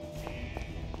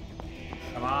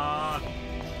 Come on.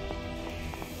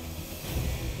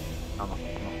 Come on,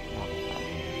 come on, come on.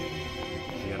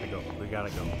 We gotta go. We gotta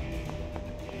go.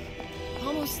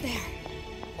 Almost there.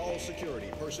 All security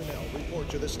personnel report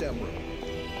to the STEM room.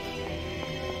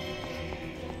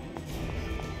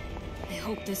 I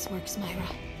hope this works, Myra.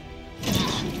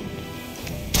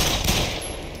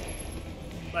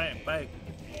 Bang, bang.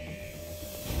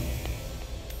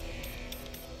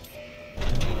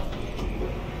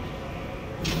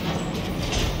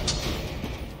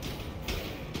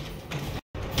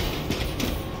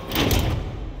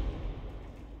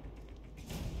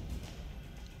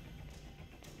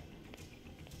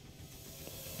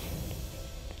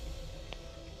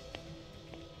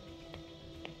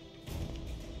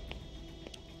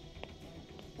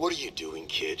 What are you doing,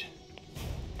 kid?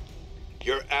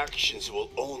 Your actions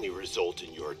will only result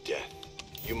in your death.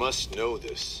 You must know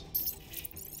this.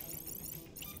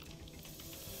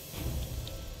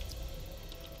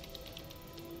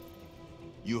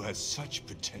 You had such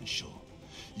potential.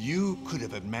 You could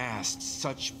have amassed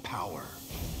such power.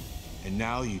 And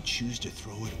now you choose to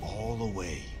throw it all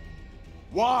away.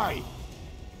 Why?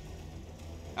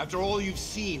 After all you've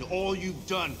seen, all you've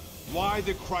done, why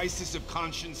the crisis of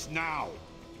conscience now?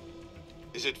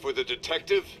 Is it for the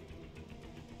detective?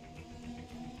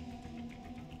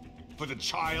 For the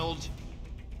child?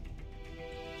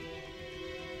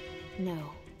 No.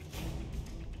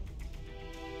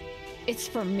 It's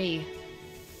for me.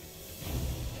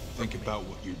 Think about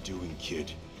what you're doing,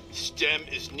 kid. STEM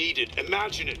is needed.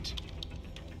 Imagine it.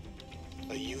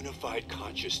 A unified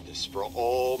consciousness for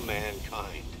all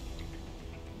mankind.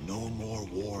 No more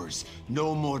wars.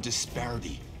 No more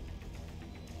disparity.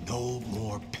 No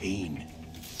more pain.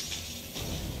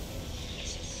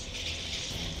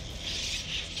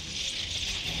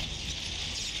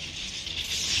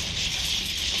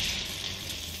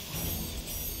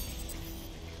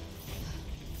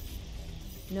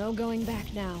 No going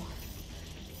back now.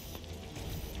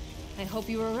 I hope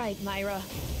you were right, Myra.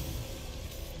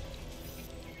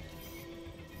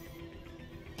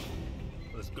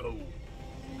 Let's go.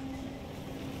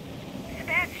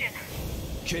 Sebastian,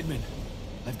 Kidman,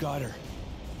 I've got her.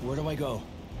 Where do I go?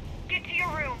 get to your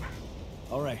room.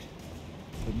 All right.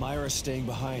 But Myra's staying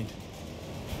behind.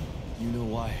 You know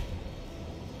why.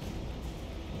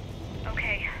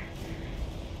 Okay.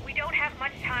 We don't have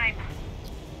much time.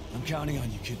 I'm counting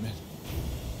on you, Kidman.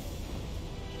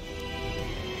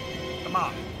 Come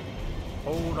on.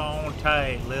 Hold on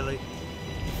tight, Lily.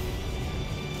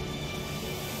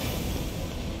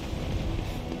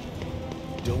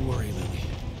 Don't worry, Lily.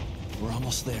 We're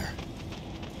almost there.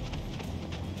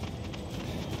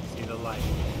 See the light.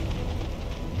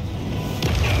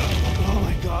 Oh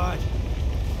my God!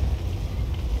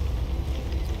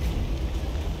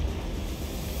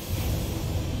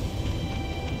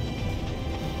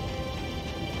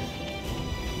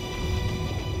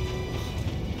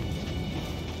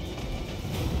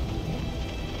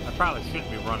 I probably shouldn't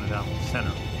be running down the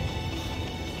center.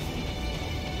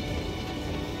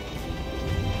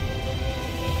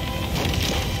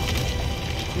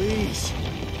 Please.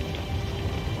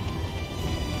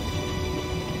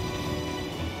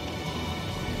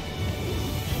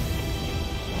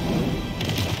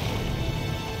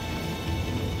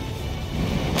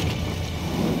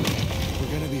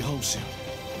 We're gonna be home soon.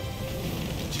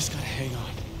 Just gotta hang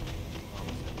on.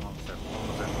 Almost there.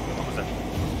 Almost there. Almost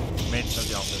there. Made it to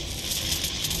the office.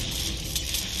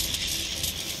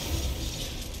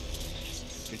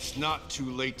 It's not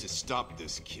too late to stop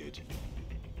this, kid.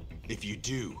 If you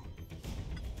do,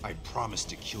 I promise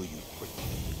to kill you quickly.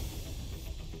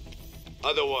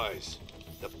 Otherwise,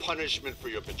 the punishment for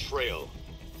your betrayal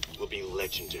will be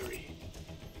legendary.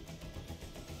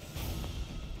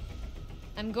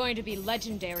 I'm going to be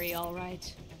legendary, all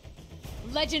right.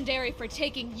 Legendary for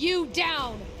taking you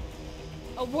down!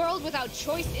 A world without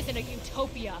choice isn't a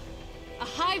utopia. A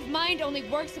hive mind only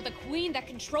works with a queen that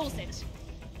controls it.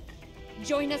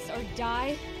 Join us or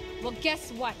die? Well,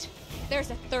 guess what?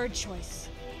 There's a third choice.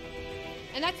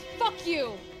 And that's fuck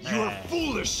you! You're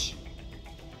foolish!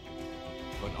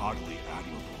 But oddly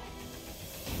admirable.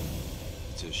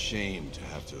 It's a shame to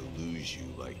have to lose you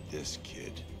like this,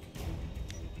 kid.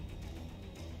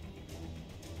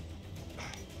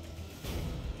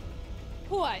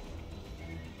 What?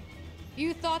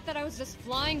 You thought that I was just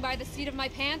flying by the seat of my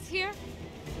pants here?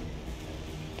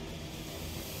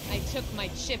 I took my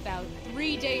chip out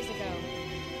 3 days ago.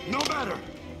 No matter!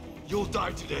 You'll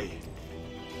die today.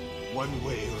 One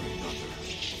way or another.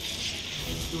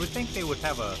 You would think they would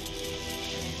have a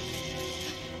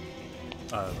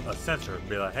sensor,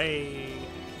 be like, hey,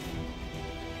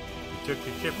 you took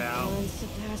your chip out. Come on,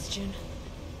 Sebastian.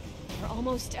 We're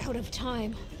almost out of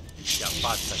time. You got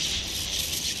 5 seconds.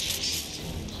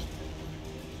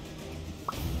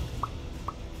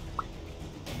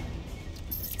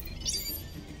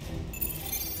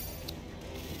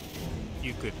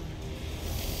 You could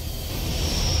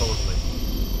totally.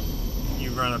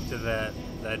 You run up to that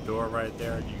door right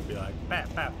there, and you'd be like,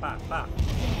 bap, bap, bap, bap.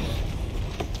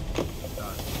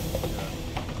 Done.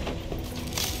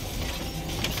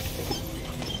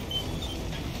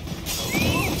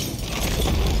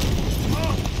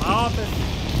 My office!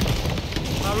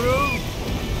 My room!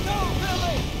 No,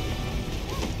 Lily!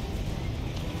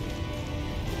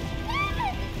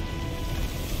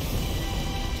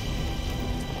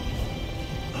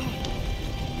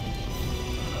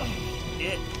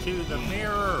 Get to the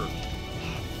mirror!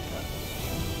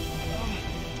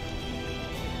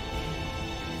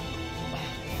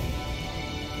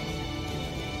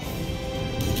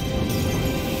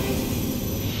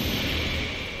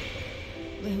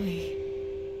 Lily.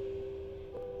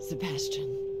 Sebastian.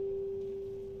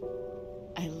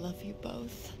 I love you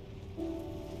both.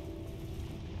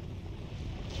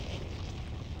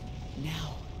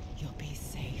 Now you'll be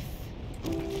safe.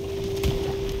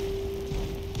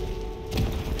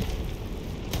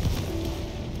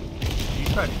 You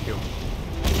tried to kill me.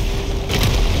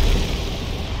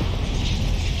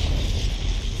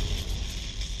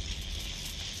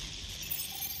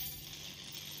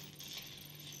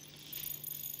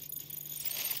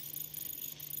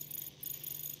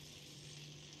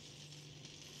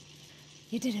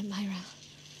 You did it, Myra.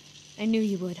 I knew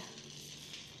you would.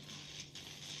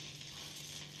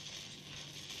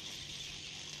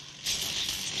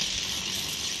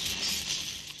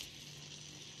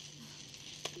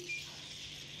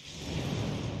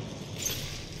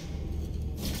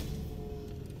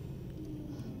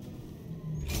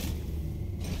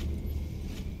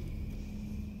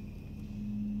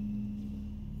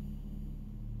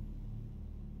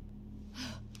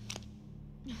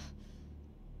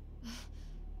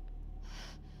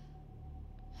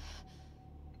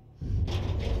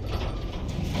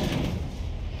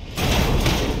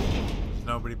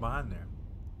 Nobody behind there.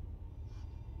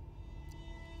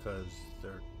 Because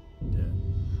they're dead.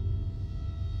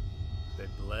 They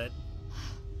bled.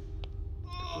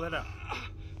 They bled out.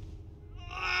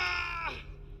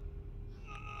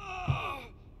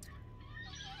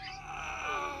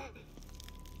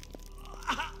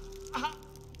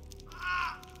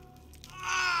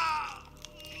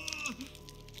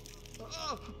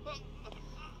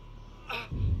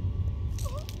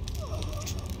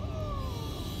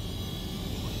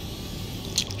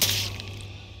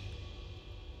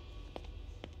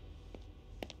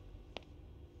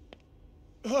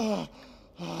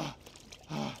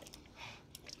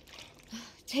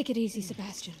 Take it easy,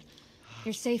 Sebastian.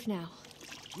 You're safe now.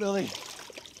 Lily.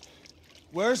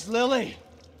 Where's Lily?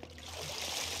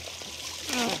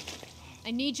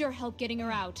 I need your help getting her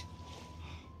out.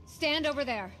 Stand over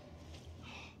there.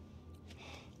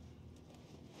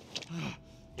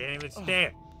 Can't even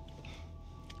stand.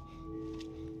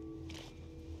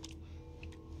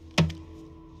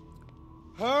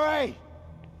 Hurry!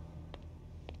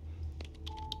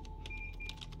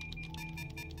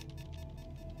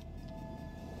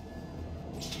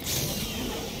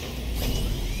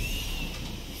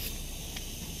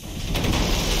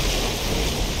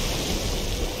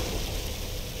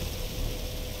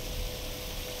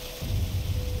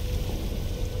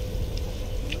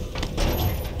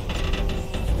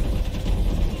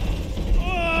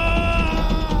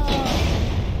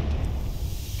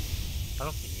 I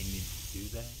don't think you need to do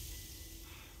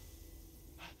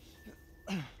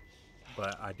that.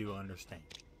 But I do understand.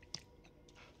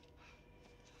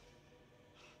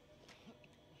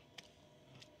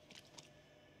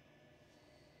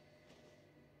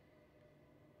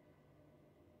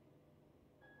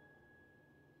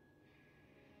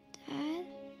 Dad?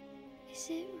 Is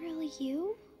it really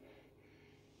you?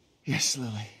 Yes,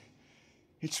 Lily.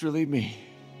 It's really me.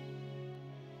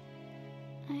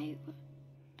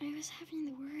 I was having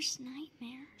the worst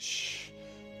nightmare. Shh.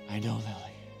 I know,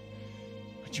 Lily.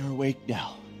 But you're awake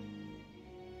now.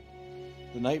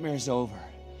 The nightmare's over.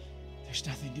 There's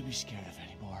nothing to be scared of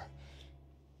anymore.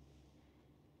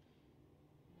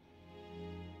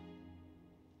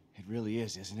 It really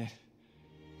is, isn't it?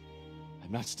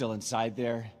 I'm not still inside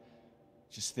there,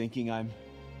 just thinking I'm...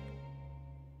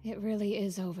 It really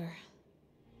is over.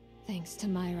 Thanks to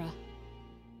Myra.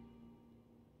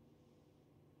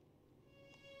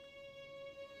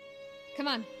 Come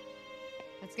on.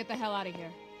 Let's get the hell out of here.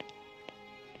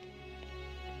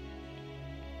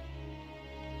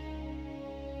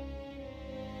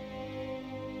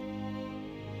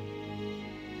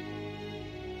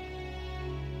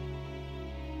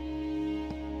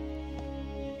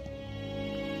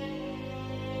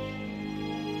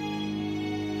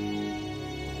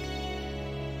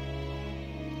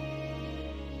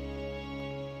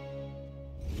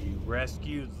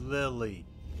 Rescues Lily,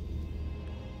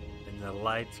 and the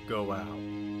lights go out.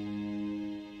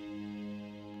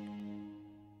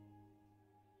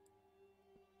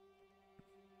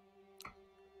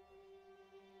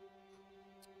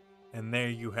 And there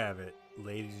you have it,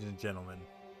 ladies and gentlemen.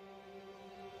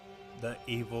 The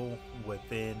Evil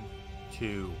Within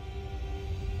 2.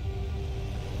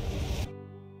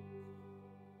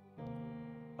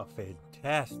 A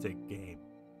fantastic game.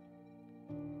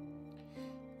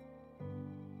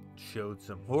 Showed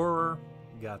some horror,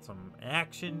 got some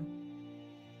action,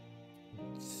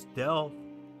 stealth.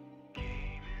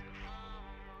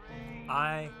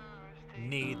 I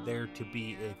need there to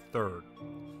be a third.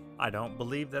 I don't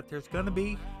believe that there's gonna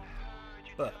be,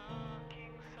 but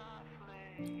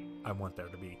I want there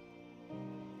to be.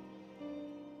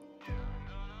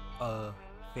 A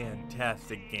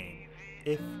fantastic game.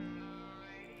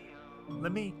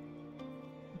 Let me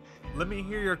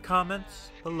hear your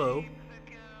comments. Hello.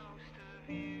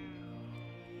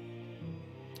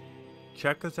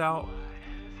 Check us out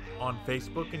on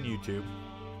Facebook and YouTube.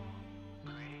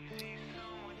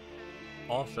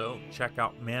 Also, check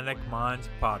out Manic Minds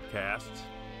podcasts.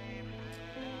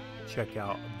 Check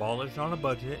out Ballers on a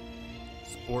Budget,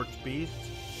 Sports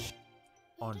Beasts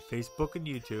on Facebook and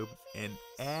YouTube, and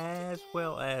as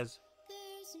well as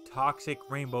Toxic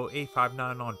Rainbow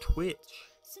 859 on Twitch.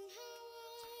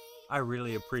 I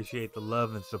really appreciate the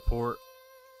love and support.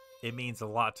 It means a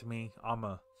lot to me. I'm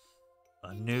a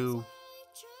new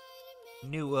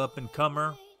up and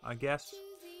comer, I guess,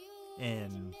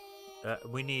 and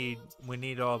we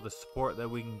need all the support that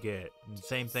we can get. And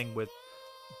same thing with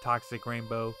Toxic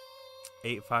Rainbow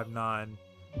 859,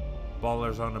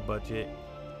 Ballers on a Budget,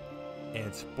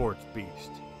 and Sports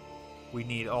Beast. We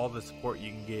need all the support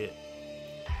you can get,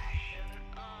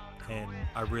 and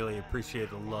I really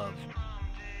appreciate the love.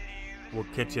 We'll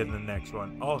catch you in the next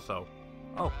one. Also,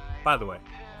 oh, by the way,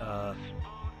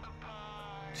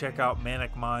 check out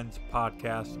Manic Minds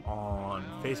podcast on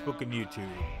Facebook and YouTube.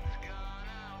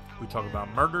 We talk about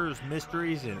murders,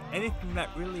 mysteries, and anything that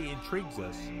really intrigues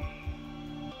us.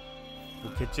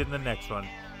 We'll catch you in the next one.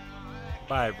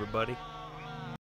 Bye, everybody.